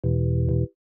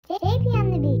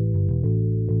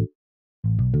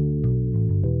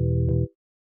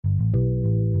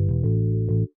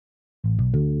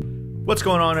What's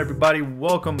going on, everybody?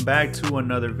 Welcome back to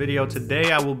another video.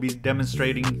 Today I will be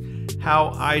demonstrating how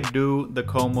I do the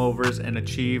comb overs and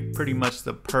achieve pretty much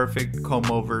the perfect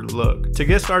comb over look. To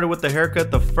get started with the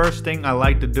haircut, the first thing I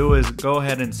like to do is go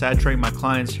ahead and saturate my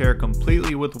client's hair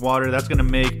completely with water. That's going to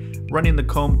make running the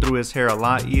comb through his hair a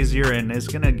lot easier, and it's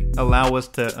going to allow us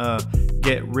to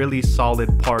get really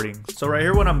solid parting. So right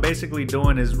here, what I'm basically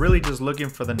doing is really just looking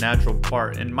for the natural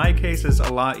part. In my case, it's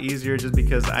a lot easier just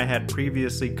because I had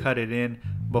previously cut it in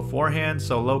beforehand,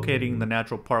 so locating the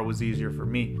natural part was easier for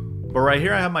me. But right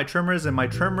here I have my trimmers, and my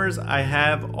trimmers I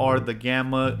have are the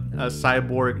Gamma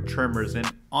Cyborg trimmers,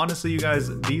 and honestly you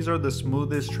guys, these are the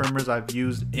smoothest trimmers I've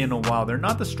used in a while. They're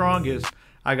not the strongest,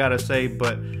 I gotta say,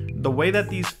 but the way that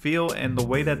these feel and the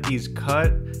way that these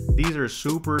cut, these are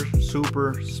super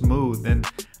smooth, and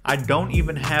I don't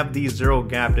even have these zero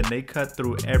gapped, and they cut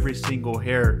through every single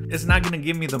hair. It's not gonna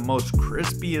give me the most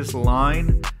crispiest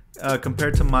line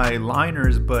compared to my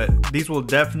liners, but these will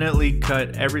definitely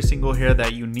cut every single hair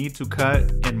that you need to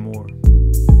cut and more.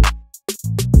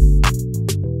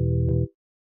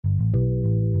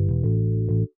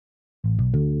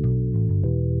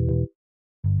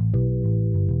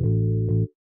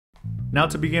 Now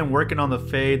to begin working on the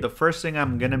fade, the first thing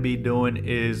I'm going to be doing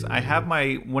is I have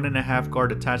my 1.5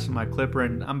 guard attached to my clipper,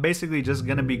 and I'm basically just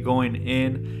going to be going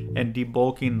in and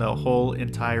debulking the whole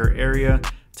entire area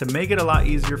to make it a lot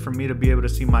easier for me to be able to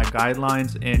see my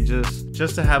guidelines and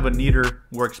just to have a neater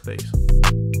workspace.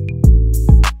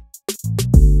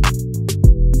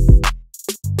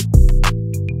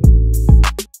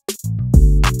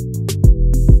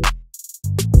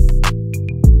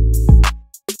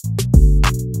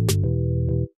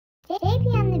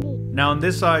 Now on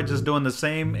this side, just doing the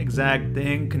same exact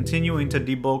thing, continuing to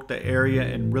debulk the area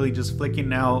and really just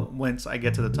flicking out once I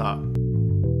get to the top.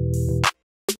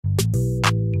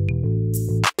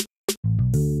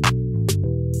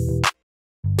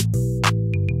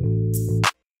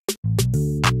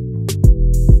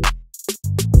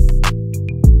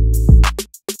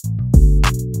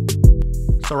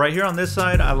 So right here on this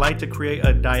side, I like to create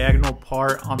a diagonal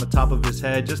part on the top of his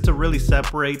head just to really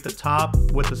separate the top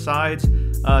with the sides.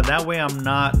 That way I'm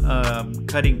not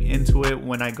cutting into it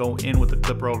when I go in with the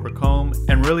clipper over comb,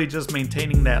 and really just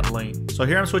maintaining that length. So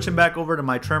here I'm switching back over to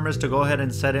my trimmers to go ahead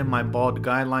and set in my bald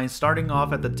guidelines. Starting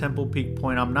off at the temple peak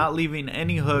point, I'm not leaving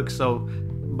any hooks, so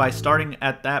by starting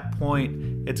at that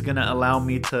point, it's gonna allow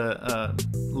me to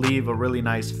leave a really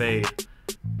nice fade.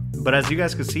 But as you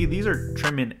guys can see, these are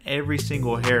trimming every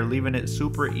single hair, leaving it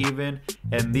super even.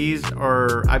 And these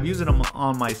are, I've used them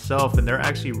on myself, and they're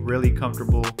actually really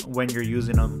comfortable when you're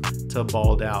using them to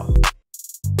bald out.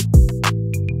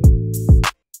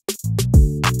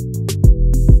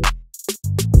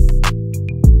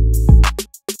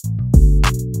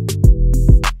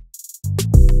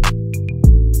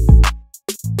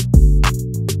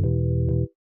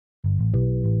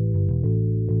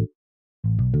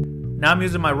 Now I'm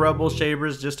using my Rebel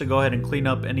shavers just to go ahead and clean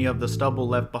up any of the stubble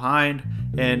left behind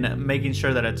and making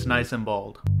sure that it's nice and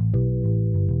bald.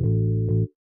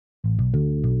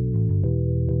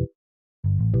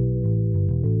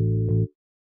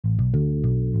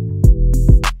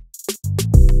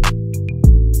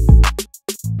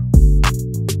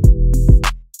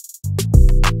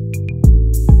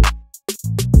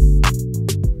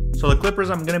 So the clippers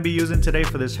I'm going to be using today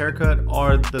for this haircut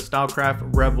are the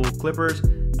Stylecraft Rebel clippers.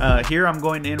 Here I'm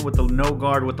going in with the no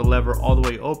guard with the lever all the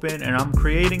way open, and I'm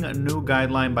creating a new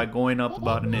guideline by going up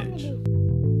about an inch.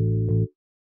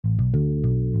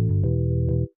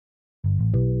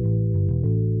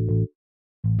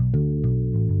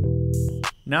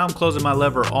 Now I'm closing my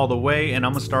lever all the way, and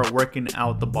I'm going to start working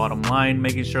out the bottom line,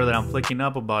 making sure that I'm flicking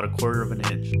up about 1/4 of an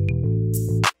inch.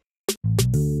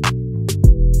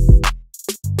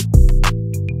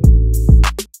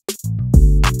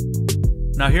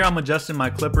 Now here I'm adjusting my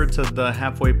clipper to the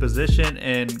halfway position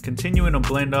and continuing to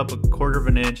blend up 1/4 of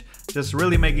an inch, just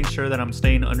really making sure that I'm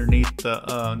staying underneath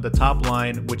the top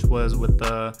line, which was with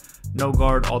the no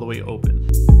guard all the way open.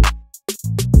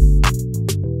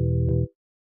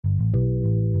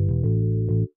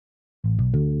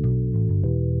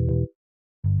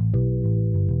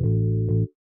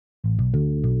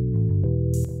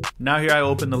 Now here I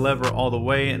open the lever all the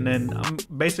way, and then I'm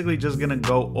basically just gonna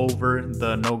go over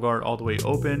the no guard all the way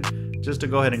open just to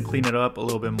go ahead and clean it up a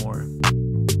little bit more.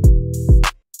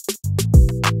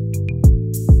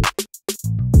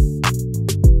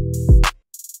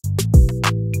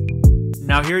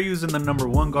 Now here, using the number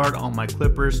 1 guard on my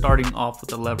clipper, starting off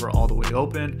with the lever all the way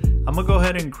open, I'm gonna go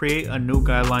ahead and create a new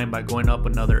guideline by going up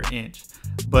another inch.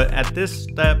 But at this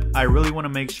step, I really want to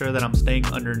make sure that I'm staying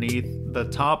underneath the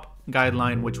top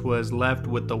guideline, which was left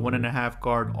with the 1.5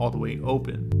 guard all the way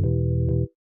open.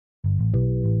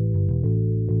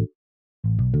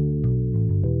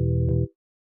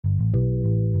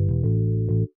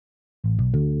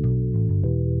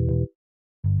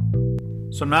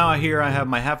 So now here I have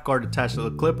my half guard attached to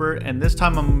the clipper, and this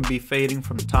time I'm going to be fading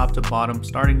from top to bottom,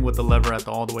 starting with the lever at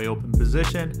the all the way open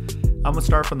position. I'm going to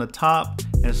start from the top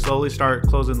and slowly start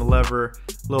closing the lever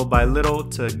little by little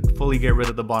to fully get rid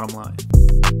of the bottom line.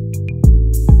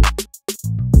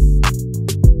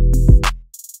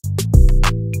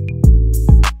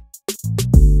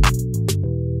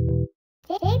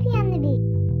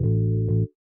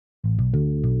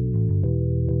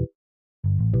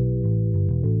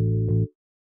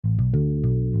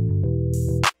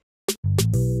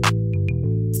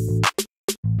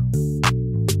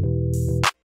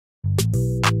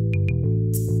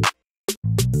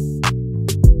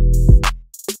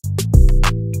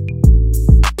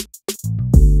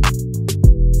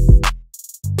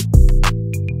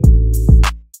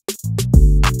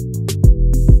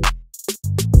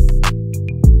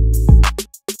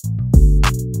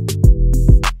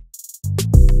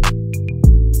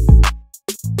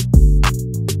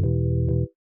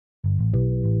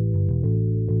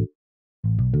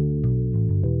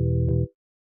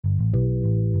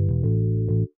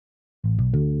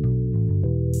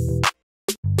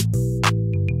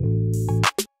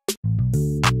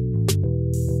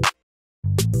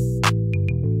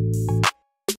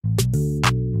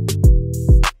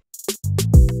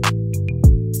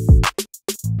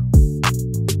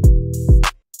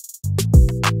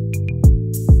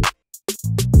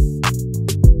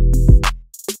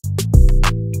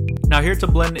 Now here to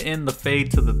blend in the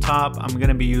fade to the top, I'm going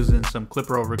to be using some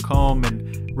clipper over comb,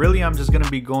 and really I'm just going to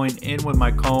be going in with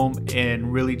my comb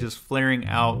and really just flaring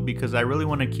out because I really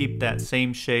want to keep that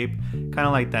same shape, kind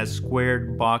of like that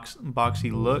squared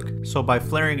boxy look. So by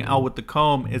flaring out with the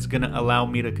comb, it's going to allow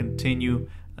me to continue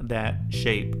that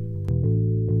shape.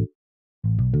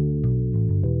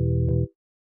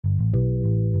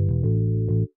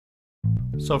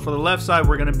 So for the left side,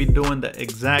 we're going to be doing the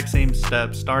exact same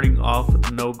steps, starting off with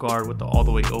the no guard with the all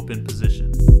the way open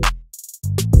position.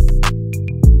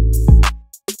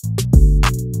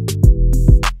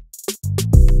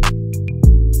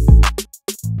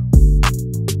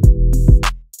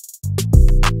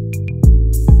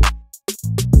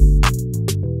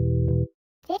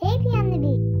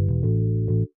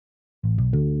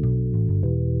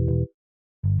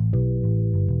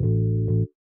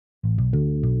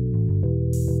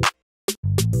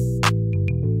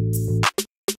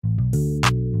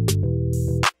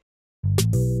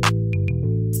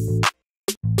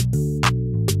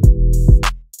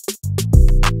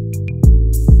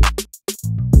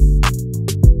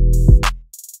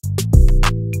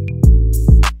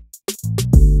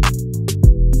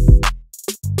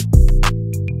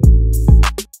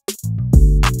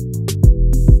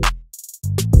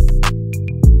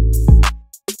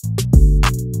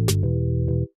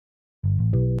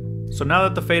 So now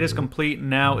that the fade is complete,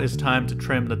 now it's time to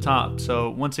trim the top. So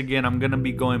once again, I'm gonna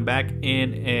be going back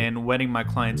in and wetting my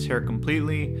client's hair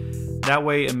completely. That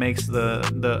way it makes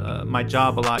my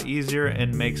job a lot easier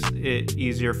and makes it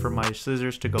easier for my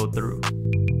scissors to go through.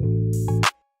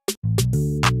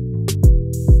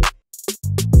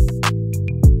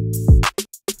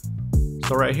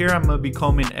 So right here, I'm gonna be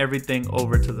combing everything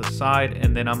over to the side,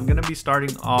 and then I'm gonna be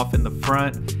starting off in the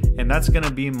front, and that's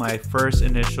gonna be my first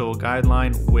initial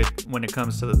guideline when it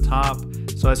comes to the top.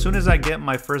 So as soon as I get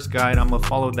my first guide, I'm gonna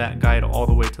follow that guide all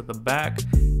the way to the back,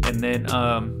 and then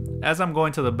as I'm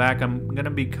going to the back, I'm gonna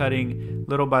be cutting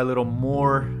little by little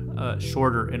more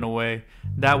shorter in a way.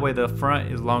 That way the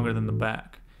front is longer than the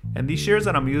back. And these shears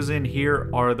that I'm using here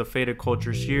are the Faded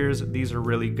Culture shears. These are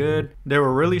really good. They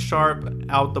were really sharp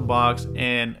out the box,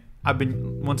 and I've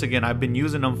been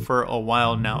using them for a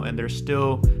while now, and they're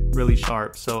still really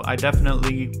sharp. So I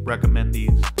definitely recommend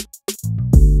these.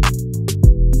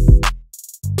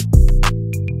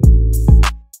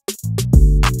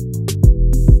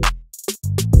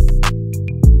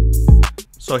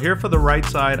 So here for the right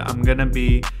side, I'm gonna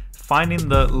be finding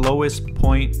the lowest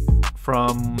point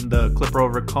from the clipper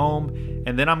over comb,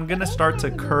 and then I'm gonna start to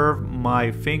curve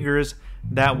my fingers.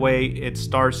 That way it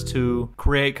starts to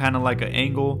create kind of like an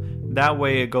angle. That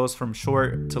way it goes from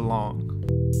short to long.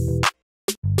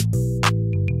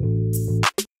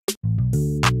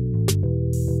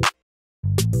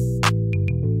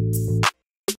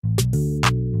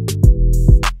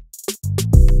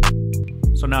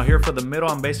 So now now here for the middle,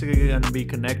 I'm basically going to be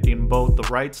connecting both the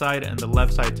right side and the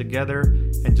left side together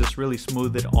and just really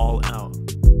smooth it all out.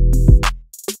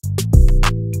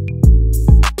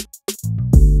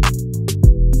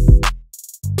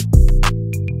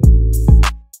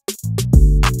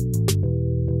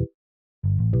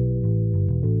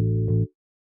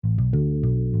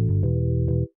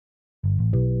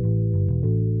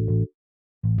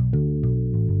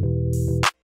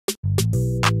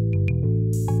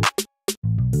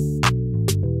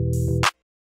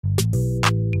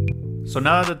 So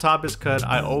now that the top is cut,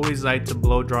 I always like to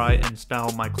blow dry and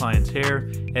style my client's hair.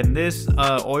 And this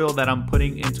oil that I'm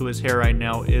putting into his hair right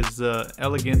now is the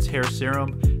Elegance Hair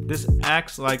Serum. This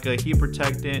acts like a heat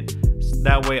protectant.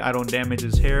 That way I don't damage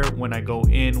his hair when I go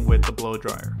in with the blow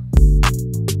dryer.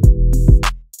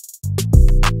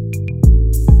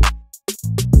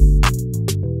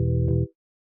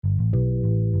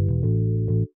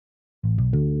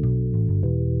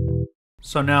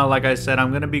 So now, like I said,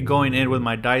 I'm going to be going in with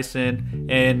my Dyson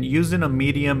and using a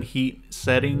medium heat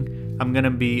setting. I'm going to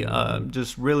be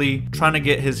just really trying to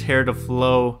get his hair to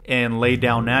flow and lay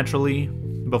down naturally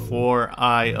before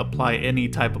I apply any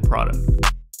type of product.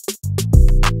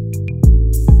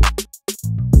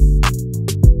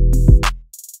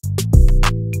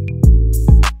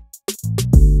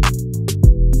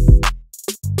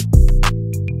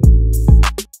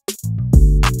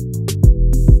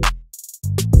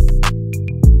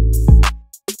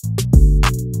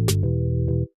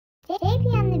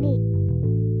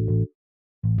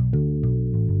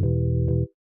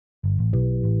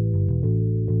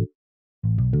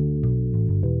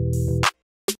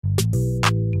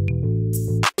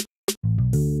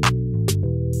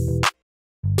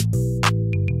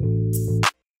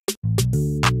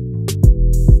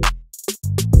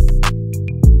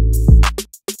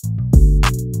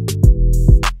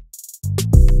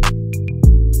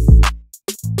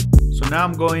 Now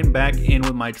I'm going back in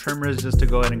with my trimmers just to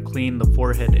go ahead and clean the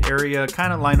forehead area,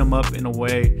 kind of line them up in a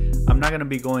way. I'm not going to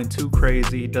be going too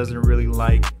crazy. He doesn't really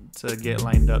like to get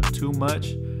lined up too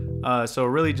much. So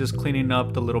really just cleaning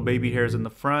up the little baby hairs in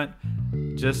the front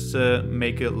just to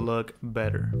make it look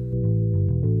better.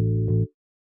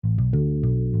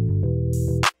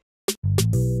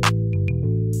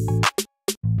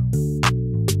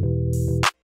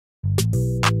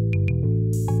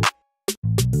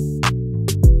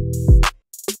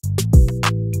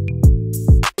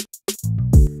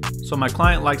 So my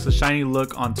client likes a shiny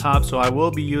look on top, so I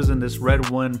will be using this Red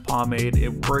One pomade.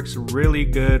 It works really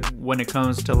good when it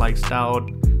comes to like styled,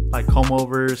 like comb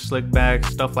overs, slick backs,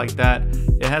 stuff like that.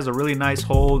 It has a really nice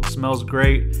hold, smells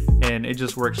great, and it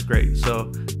just works great.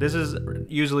 So this is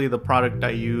usually the product I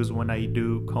use when I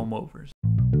do comb overs.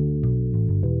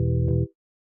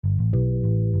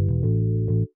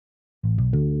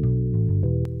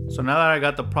 So now that I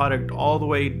got the product all the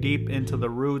way deep into the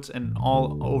roots and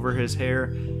all over his hair,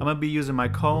 I'm going to be using my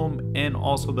comb and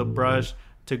also the brush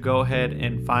to go ahead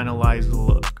and finalize the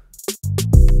look.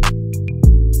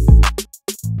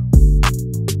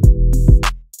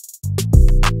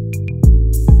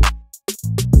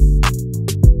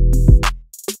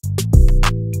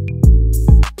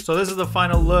 So this is the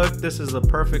final look. This is a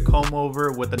perfect comb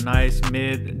over with a nice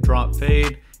mid drop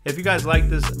fade. If you guys like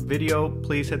this video,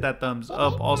 please hit that thumbs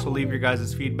up. Also leave your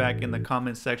guys' feedback in the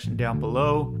comment section down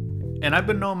below. And I've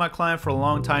been knowing my client for a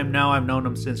long time now. I've known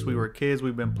him since we were kids.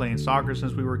 We've been playing soccer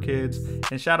since we were kids.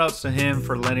 And shout outs to him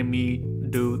for letting me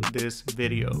do this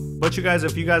video. But you guys,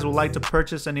 if you guys would like to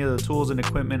purchase any of the tools and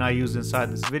equipment I use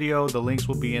inside this video, the links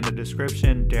will be in the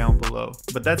description down below.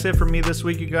 But that's it for me this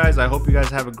week, you guys. I hope you guys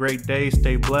have a great day.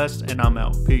 Stay blessed, and I'm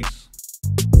out. Peace.